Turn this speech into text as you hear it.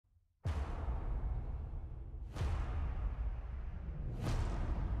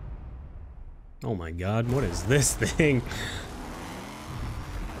Oh my god, what is this thing?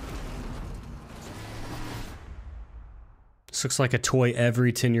 This looks like a toy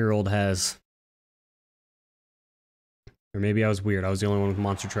every 10-year-old has. Or maybe I was weird. I was the only one with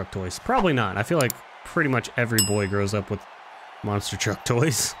monster truck toys. Probably not. I feel like pretty much every boy grows up with monster truck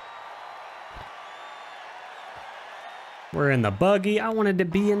toys. We're in the buggy. I wanted to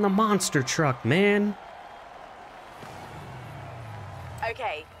be in the monster truck, man.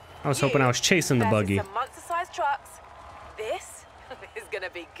 Okay. I was hoping I was chasing the buggy. Some monster-sized trucks. This is gonna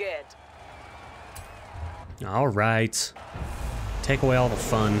be good. All right. Take away all the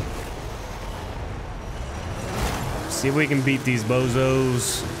fun. See if we can beat these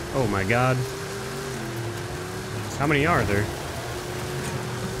bozos. Oh my god. How many are there?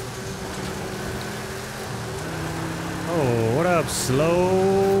 Oh, what up,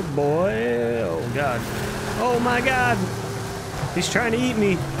 slow boy? Oh god. Oh my god. He's trying to eat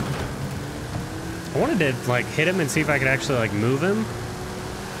me. I wanted to like hit him and see if I could actually like move him.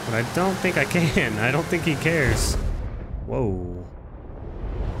 But I don't think I can. I don't think he cares. Whoa.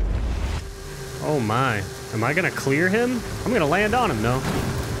 Oh my. Am I gonna clear him? I'm gonna land on him, though.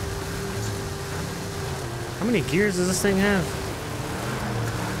 How many gears does this thing have?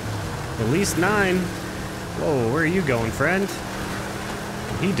 At least 9. Whoa, where are you going, friend?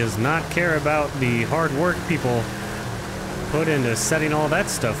 He does not care about the hard work people put into setting all that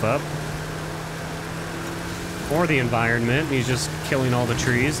stuff up. Or the environment. He's just killing all the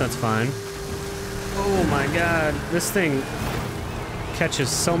trees. That's fine. Oh my god. This thing catches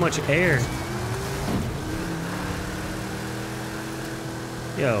so much air.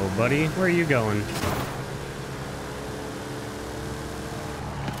 Yo, buddy, where are you going?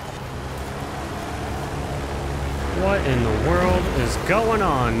 What in the world is going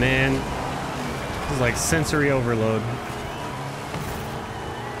on, man? This is like sensory overload.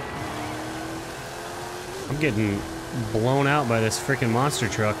 I'm getting blown out by this freaking monster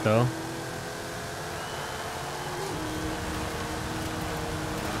truck, though.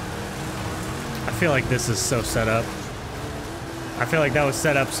 I feel like this is so set up. I feel like that was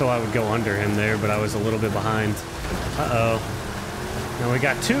set up so I would go under him there, but I was a little bit behind. Uh-oh. Now we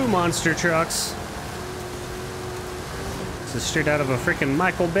got 2 monster trucks. This is straight out of a freaking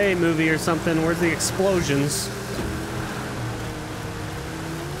Michael Bay movie or something. Where's the explosions?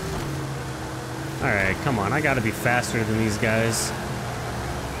 Alright, come on. I gotta be faster than these guys.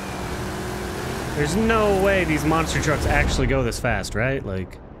 There's no way these monster trucks actually go this fast, right?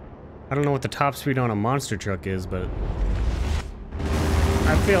 Like, I don't know what the top speed on a monster truck is, but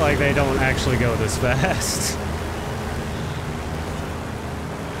I feel like they don't actually go this fast.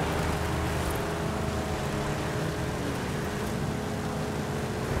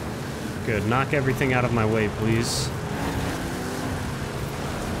 Good. Knock everything out of my way, please.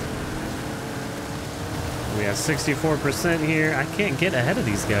 We have 64% here. I can't get ahead of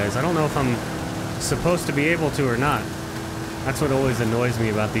these guys. I don't know if I'm supposed to be able to or not. That's what always annoys me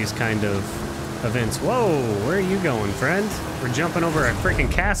about these kind of events. Whoa, where are you going, friend? We're jumping over a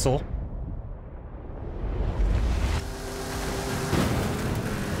freaking castle.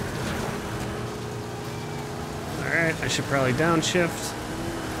 Alright, I should probably downshift.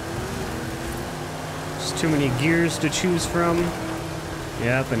 There's too many gears to choose from.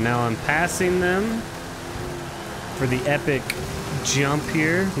 Yep, and now I'm passing them for the epic jump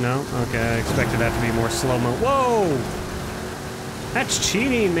here. No? Okay, I expected that to be more slow-mo. Whoa! That's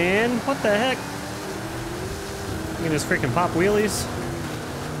cheating, man. What the heck? You can just freaking pop wheelies.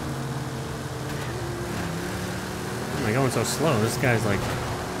 Why am I going so slow? This guy's like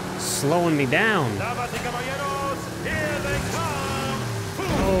slowing me down.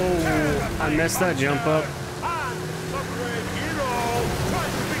 Oh, I messed that jump up.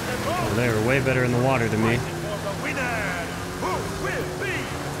 Oh, they were way better in the water than me.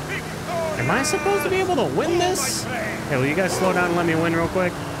 Am I supposed to be able to win this? Hey, will you guys slow down and let me win real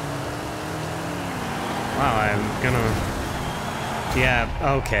quick? Wow, I'm gonna... Yeah,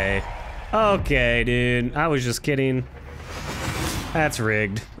 okay. Okay, dude. I was just kidding. That's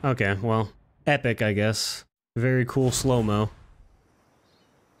rigged. Okay, well, epic, I guess. Very cool slow-mo.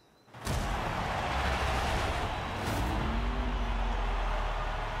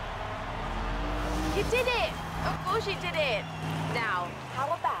 You did it! Of course you did it! Now, how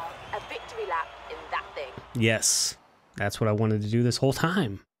about a victory lap in that thing? Yes. That's what I wanted to do this whole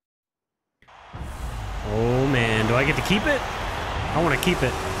time. Oh man, do I get to keep it? I want to keep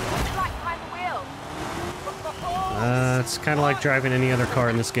it. What's it like behind the wheel? It's kind of like driving any other car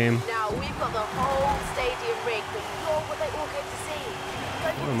in this game. Now we've got the whole stadium rigged, but you're what they all get to see.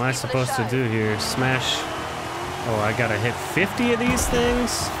 What am I supposed to do here? Smash... Oh, I gotta hit 50 of these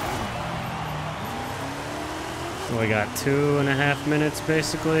things? So we got 2.5 minutes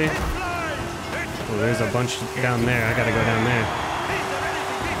basically. Oh, there's a bunch down there. I gotta go down there.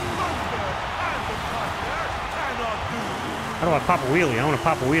 How do I pop a wheelie? I want to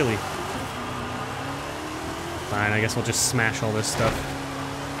pop a wheelie. Fine, I guess we'll just smash all this stuff.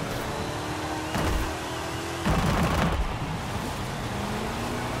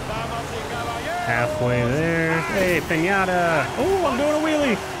 Halfway there. Hey, pinata! Oh, I'm doing a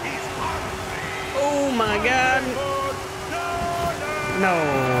wheelie! Oh my god! No,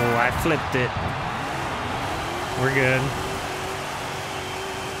 I flipped it. We're good.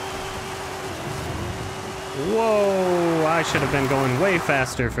 Whoa, I should have been going way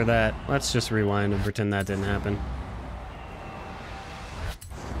faster for that. Let's just rewind and pretend that didn't happen.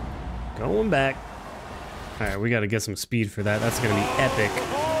 Going back. Alright, we gotta get some speed for that. That's gonna be epic.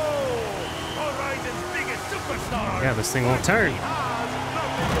 Yeah, this thing won't turn.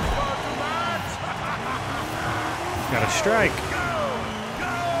 Got a strike.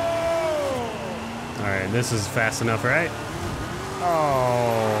 Alright, this is fast enough, right?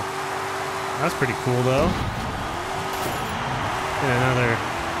 Oh. That's pretty cool, though. Get another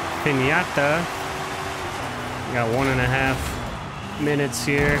pinata. Got 1.5 minutes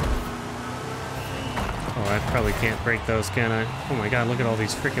here. Oh, I probably can't break those, can I? Oh my god, look at all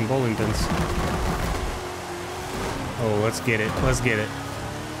these freaking bowling pins. Oh, let's get it. Let's get it.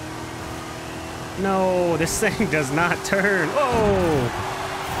 No, this thing does not turn. Oh!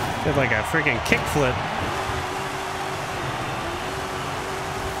 Did like a freaking kickflip.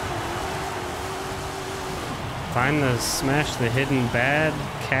 Smash the hidden bad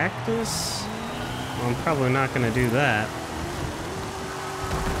cactus? Well, I'm probably not gonna do that.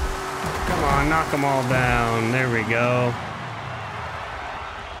 Come on, knock them all down. There we go.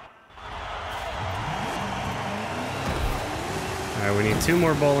 Alright, we need 2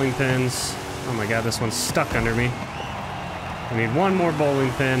 more bowling pins. Oh my god, this one's stuck under me. I need 1 more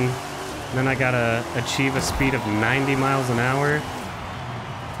bowling pin. Then I gotta achieve a speed of 90 miles an hour.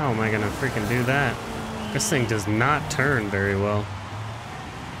 How am I gonna freaking do that? This thing does not turn very well.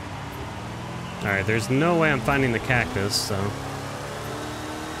 Alright, there's no way I'm finding the cactus, so...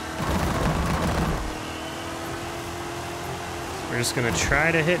 we're just gonna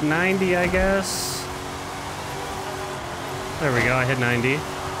try to hit 90, I guess. There we go, I hit 90.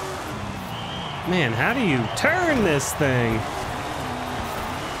 Man, how do you turn this thing?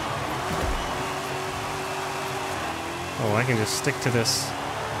 Oh, I can just stick to this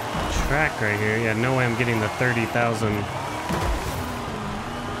track right here. Yeah, no way I'm getting the 30,000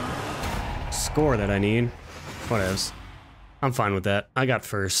 score that I need. Whatevs. I'm fine with that. I got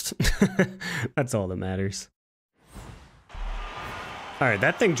first. That's all that matters. Alright,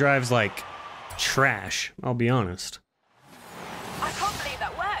 that thing drives like trash, I'll be honest. I can't believe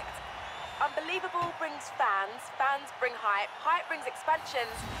that worked. Unbelievable brings fans, fans bring hype, hype brings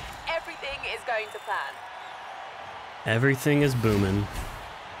expansions. Everything is going to plan. Everything is booming.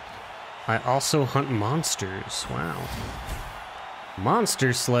 I also hunt monsters. Wow.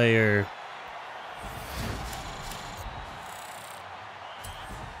 Monster Slayer.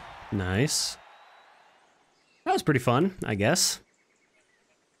 Nice. That was pretty fun, I guess.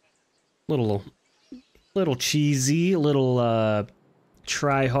 Little cheesy, little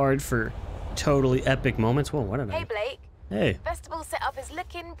try hard for totally epic moments. Whoa, what did I... Hey, Blake. Hey. Festival setup is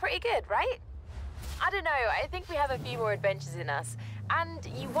looking pretty good, right? I don't know, I think we have a few more adventures in us. And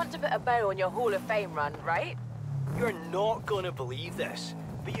you want to put a bow on your Hall of Fame run, right? You're not gonna believe this,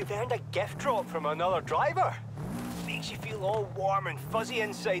 but you've earned a gift drop from another driver. Makes you feel all warm and fuzzy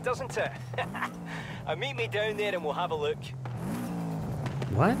inside, doesn't it? Meet me down there and we'll have a look.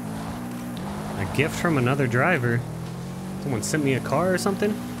 What? A gift from another driver? Someone sent me a car or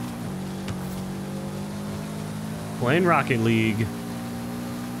something? Playing Rocket League.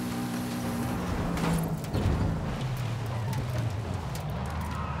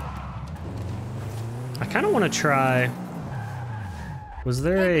 I kind of want to try... Was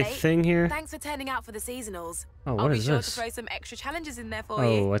there Hey, a Blake. thing here? Thanks for turning out for the seasonals. Oh, what I'll be is sure this? to throw some extra challenges in there for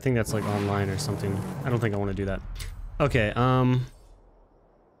you. Oh, I think that's like online or something. I don't think I want to do that. Okay,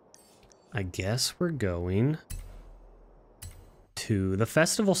 I guess we're going to the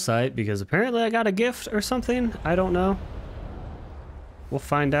festival site because apparently I got a gift or something. I don't know. We'll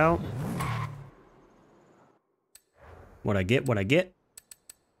find out. What I get, what I get.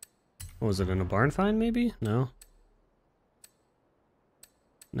 What was it, in a barn find maybe? No.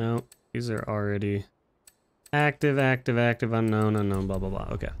 No, these are already active, unknown, blah, blah, blah.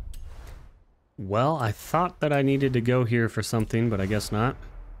 Okay. Well, I thought that I needed to go here for something, but I guess not.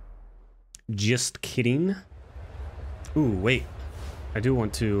 Just kidding. Ooh, wait. I do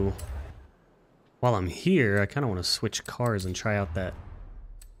want to while I'm here, I kind of want to switch cars and try out that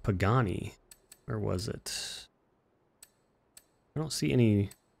Pagani. Or was it? I don't see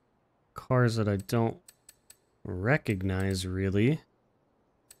any cars that I don't recognize, really.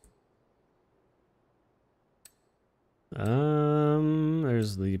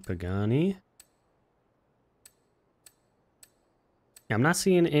 There's the Pagani. Yeah, I'm not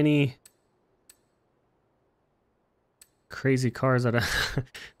seeing any crazy cars that I...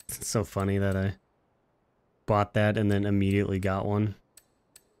 It's so funny that I bought that and then immediately got one.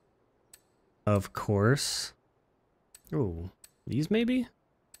 Of course. Ooh, these maybe?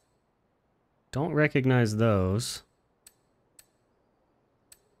 Don't recognize those.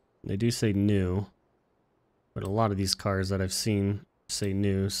 They do say new. But a lot of these cars that I've seen say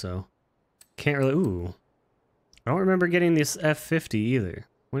new, so... Can't really... Ooh. I don't remember getting this F50 either.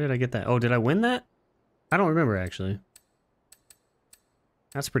 When did I get that? Oh, did I win that? I don't remember, actually.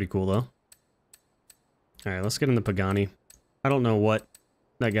 That's pretty cool, though. Alright, let's get in the Pagani. I don't know what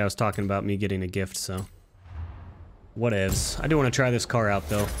that guy was talking about me getting a gift, so... Whatevs. I do want to try this car out,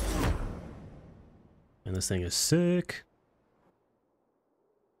 though. And this thing is sick.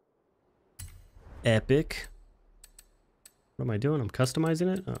 Epic. What am I doing? I'm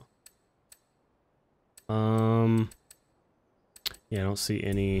customizing it? Oh. Yeah, I don't see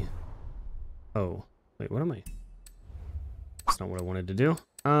any... Oh. Wait, what am I... That's not what I wanted to do.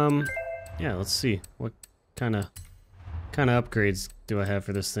 Yeah, let's see. What kind of upgrades do I have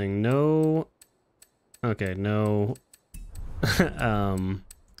for this thing? No... Okay, no...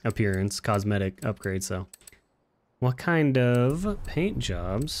 appearance, cosmetic upgrade, so... What kind of paint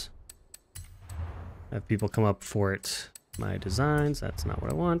jobs? Have people come up for it? My designs, that's not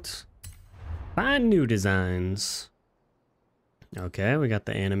what I want. Find new designs. Okay, we got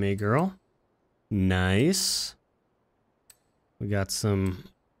the anime girl. Nice. We got some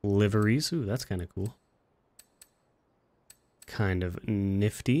liveries. Ooh, that's kind of cool. Kind of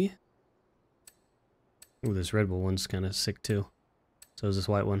nifty. Ooh, this Red Bull one's kind of sick too. So is this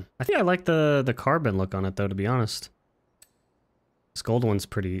white one. I think I like the carbon look on it though, to be honest. This gold one's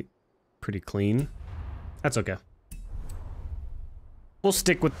pretty clean. That's okay. We'll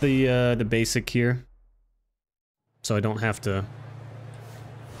stick with the basic here, so I don't have to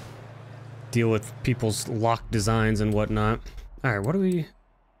deal with people's lock designs and whatnot. All right, what do we?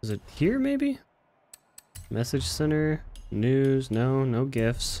 Is it here maybe? Message center, news, no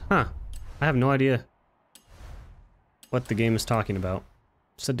gifts. Huh? I have no idea what the game is talking about.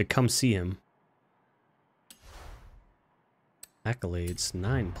 It said to come see him. Accolades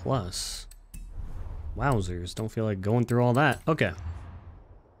 9+. Wowzers! Don't feel like going through all that. Okay.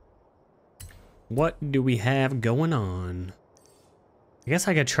 What do we have going on? I guess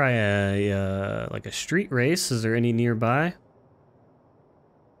I could try a like a street race. Is there any nearby?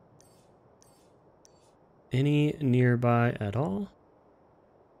 Any nearby at all?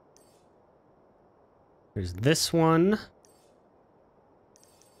 There's this one.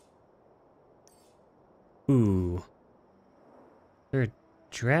 Ooh. Is there a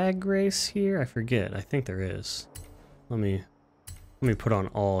drag race here? I forget. I think there is. Let me put on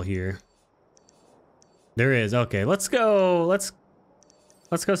all here. There is. Okay, let's go. Let's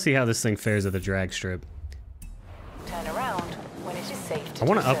go see how this thing fares at the drag strip. Turn around when it is safe to I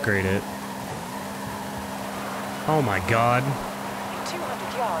want to upgrade it. Oh my god.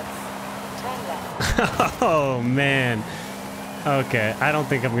 200 yards. Turn left. Oh man. Okay, I don't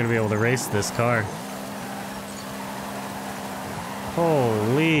think I'm gonna be able to race this car.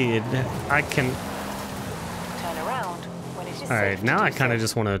 Holy, I can... Turn around when it is safe. Alright, now I kind of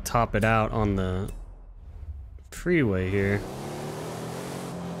just want to top it out on the freeway here.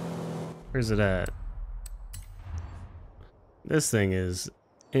 Where's it at? This thing is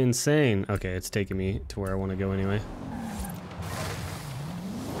insane. Okay, it's taking me to where I want to go anyway.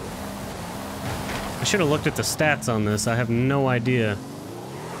 I should have looked at the stats on this. I have no idea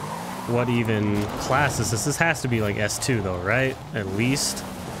what even class this is. This has to be like S2 though, right? At least.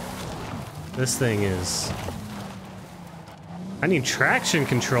 This thing is... I need traction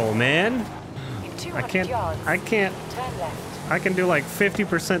control, man. I can't... Turn left. I can do like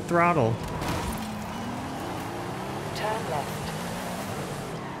 50% throttle. Turn left.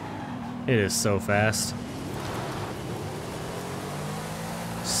 It is so fast.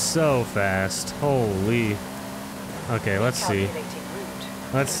 So fast. Holy. Okay, let's see.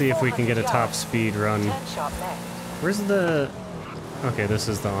 Let's see if we can get a top speed run. Turn sharp left. Where's the... Okay, this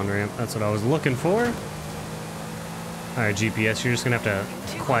is the on-ramp. That's what I was looking for. Alright, GPS, you're just gonna have to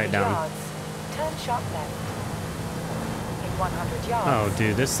quiet down. Yards. Turn sharp left. In 100 yards. Oh,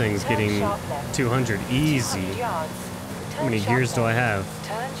 dude, this thing's getting 200 easy. How many gears do I have?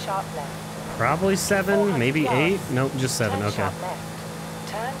 Turn sharp left. Probably 7, maybe 8. Nope, just 7. Turn Okay. sharp left.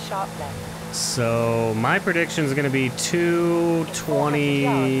 Turn sharp left. So my prediction is going to be In 400 yards,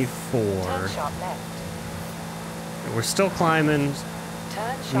 224. turn sharp left. We're still climbing,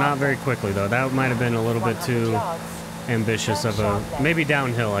 Turn sharp not very left. quickly though. That might have been a little bit 100 too yards. ambitious Turn of a... sharp left. Maybe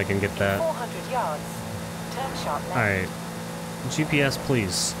downhill I can get In that. 400 yards, turn sharp left. Alright. GPS,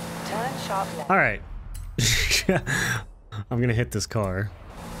 please. Turn sharp left. Alright. I'm gonna hit this car.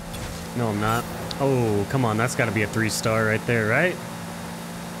 No, I'm not. Oh, come on. That's gotta be a 3-star right there, right?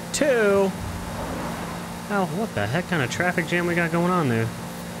 2! Oh, what the heck kind of traffic jam we got going on there?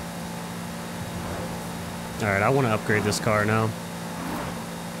 Alright, I want to upgrade this car now.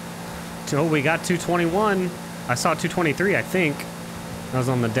 Oh, we got 221. I saw 223, I think. I was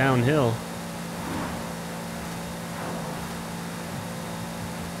on the downhill.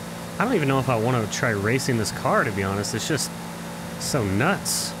 I don't even know if I want to try racing this car, to be honest. It's just so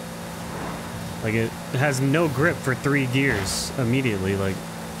nuts. Like, it has no grip for 3 gears immediately. Like,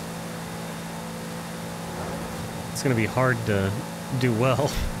 it's going to be hard to do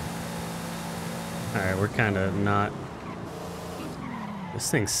well. Alright, we're kind of not...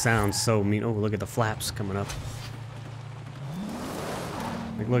 This thing sounds so mean. Oh, look at the flaps coming up.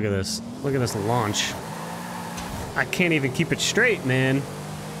 Like, look at this. Look at this launch. I can't even keep it straight, man.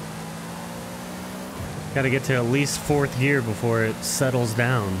 Gotta get to at least 4th gear before it settles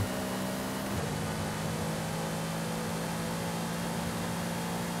down.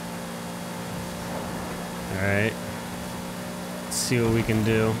 Alright. Let's see what we can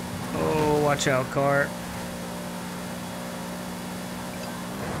do. Oh, watch out, car.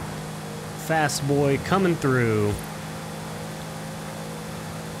 Fast boy coming through.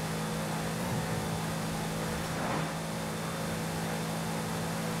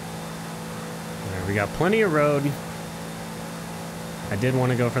 There, we got plenty of road. I did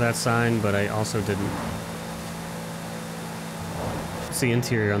want to go for that sign, but I also didn't. What's the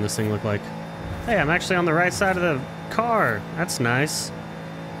interior on this thing look like? Hey, I'm actually on the right side of the car. That's nice.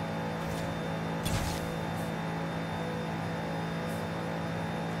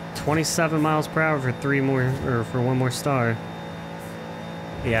 $27 miles per hour for 3 more, or for 1 more star.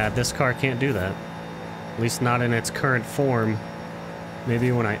 Yeah, this car can't do that. At least not in its current form.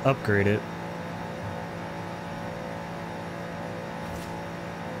 Maybe when I upgrade it.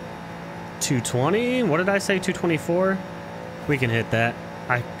 $220? What did I say? 224? We can hit that.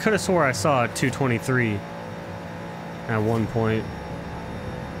 I could have swore I saw a 223 at one point.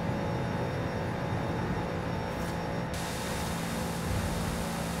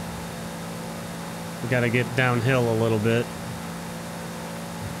 We gotta get downhill a little bit.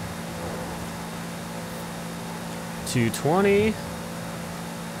 220.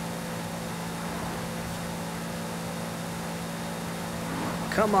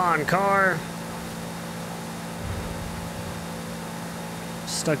 Come on, car.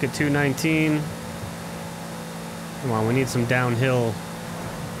 Stuck at 219. Come on, we need some downhill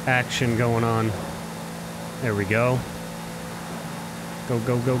action going on. There we go. Go,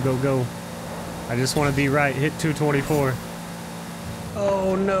 go, go, go, go. I just want to be right. Hit 224.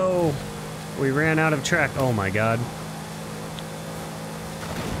 Oh no. We ran out of track. Oh my god.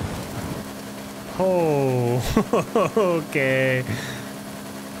 Oh, okay.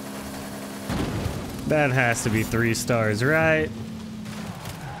 That has to be 3 stars, right?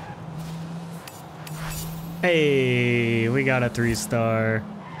 Hey, we got a 3-star.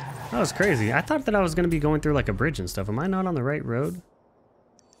 That was crazy. I thought that I was going to be going through like a bridge and stuff. Am I not on the right road?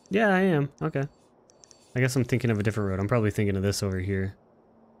 Yeah, I am. Okay. I guess I'm thinking of a different road. I'm probably thinking of this over here.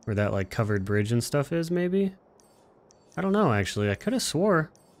 Where that like covered bridge and stuff is, maybe? I don't know, actually. I could have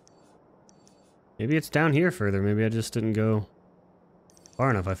swore. Maybe it's down here further. Maybe I just didn't go far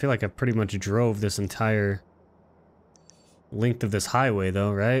enough. I feel like I pretty much drove this entire length of this highway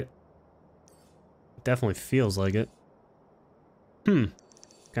though, right? Definitely feels like it. Kind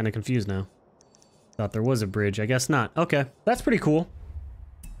of confused now. Thought there was a bridge. I guess not. Okay, that's pretty cool.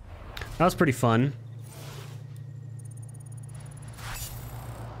 That was pretty fun.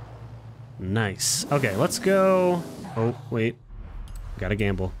 Nice. Okay, let's go. Oh, wait. Gotta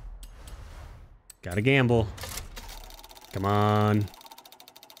gamble. Gotta gamble. Come on.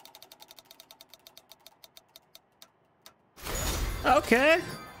 Okay.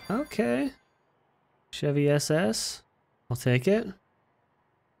 Okay. Chevy SS. I'll take it.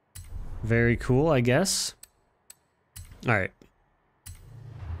 Very cool, I guess. Alright.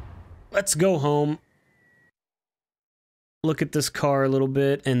 Let's go home. Look at this car a little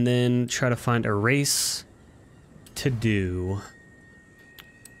bit and then try to find a race to do.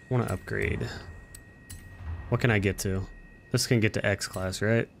 I want to upgrade. What can I get to? This can get to X class,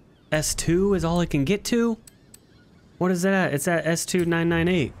 right? S2 is all it can get to? What is that at? It's at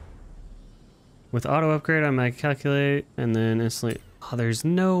S2998. With auto upgrade, I might calculate and then instantly... Oh, there's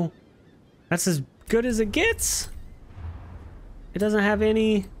no... That's as good as it gets? It doesn't have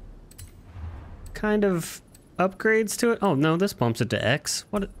any kind of upgrades to it? Oh, no, this bumps it to X.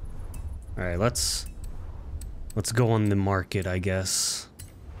 What? Alright, let's go on the market, I guess.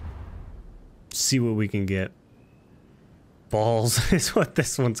 See what we can get. Balls is what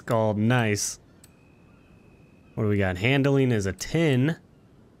this one's called. Nice. What do we got? Handling is a 10.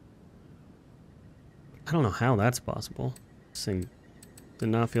 I don't know how that's possible. This thing did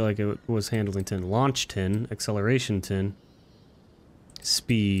not feel like it was handling 10. Launch 10. Acceleration 10.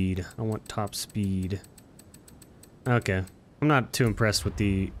 Speed. I want top speed. Okay. I'm not too impressed with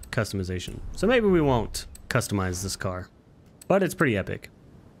the customization. So maybe we won't customize this car. But it's pretty epic.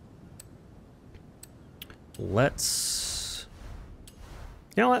 Let's...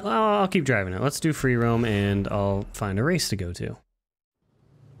 You know what? I'll keep driving it. Let's do free roam and I'll find a race to go to.